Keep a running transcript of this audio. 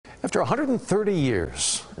After 130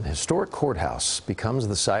 years, an historic courthouse becomes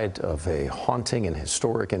the site of a haunting and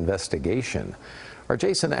historic investigation. Our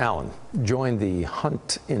Jason Allen joined the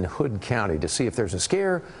hunt in Hood County to see if there's a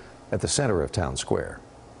scare at the center of town square.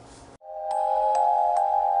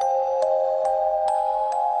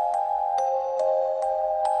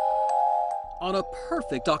 On a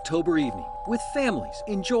perfect October evening, with families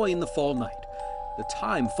enjoying the fall night, the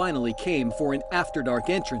time finally came for an after-dark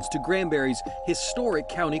entrance to Granbury's historic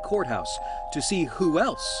county courthouse to see who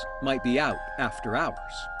else might be out after hours.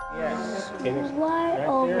 Right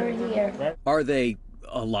over here. Are they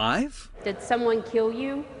alive? Did someone kill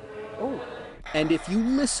you? Oh. And if you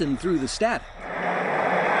listen through the static,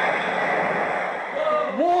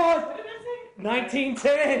 What?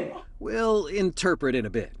 1910! we'll interpret in a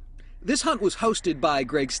bit. This hunt was hosted by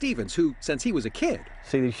Greg Stevens, who, since he was a kid,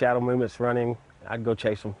 see these shadow movements running, I'd go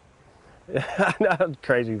chase them. I know it's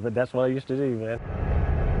crazy, but that's what I used to do, man.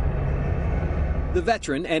 the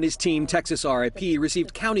veteran and his team, Texas RIP,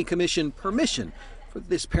 received county commission permission for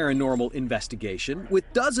this paranormal investigation,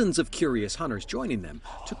 with dozens of curious hunters joining them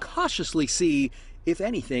to cautiously see if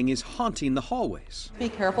anything is haunting the hallways. Be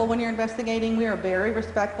careful when you're investigating. We are very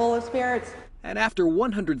respectful of spirits. And after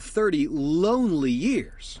 130 lonely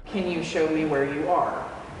years, can you show me where you are?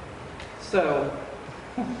 So,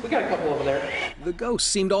 we got a couple over there. The ghosts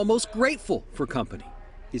seemed almost grateful for company.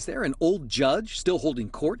 Is there an old judge still holding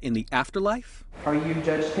court in the afterlife? Are you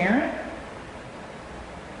Judge Tarrant?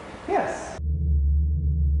 Yes.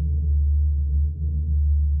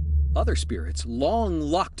 Other spirits, long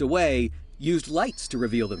locked away, used lights to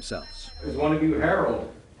reveal themselves. Is one of you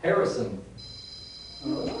Harold Harrison?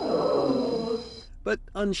 Oh. But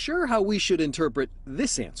unsure how we should interpret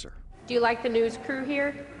this answer, Do you like the news crew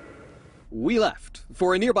here? we left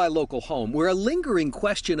for a nearby local home where a lingering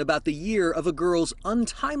question about the year of a girl's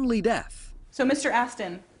untimely death So, Mr.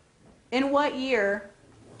 Aston, in what year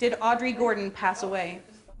did Audrey Gordon pass away?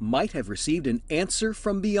 might have received an answer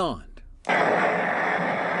from beyond.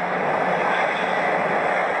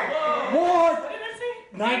 What?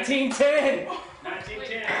 1910!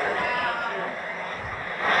 1910.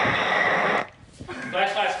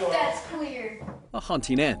 Flashlight's going That's clear. A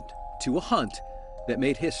haunting end to a hunt that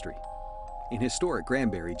made history. In historic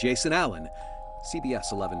Granbury, Jason Allen,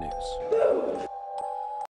 CBS 11 News.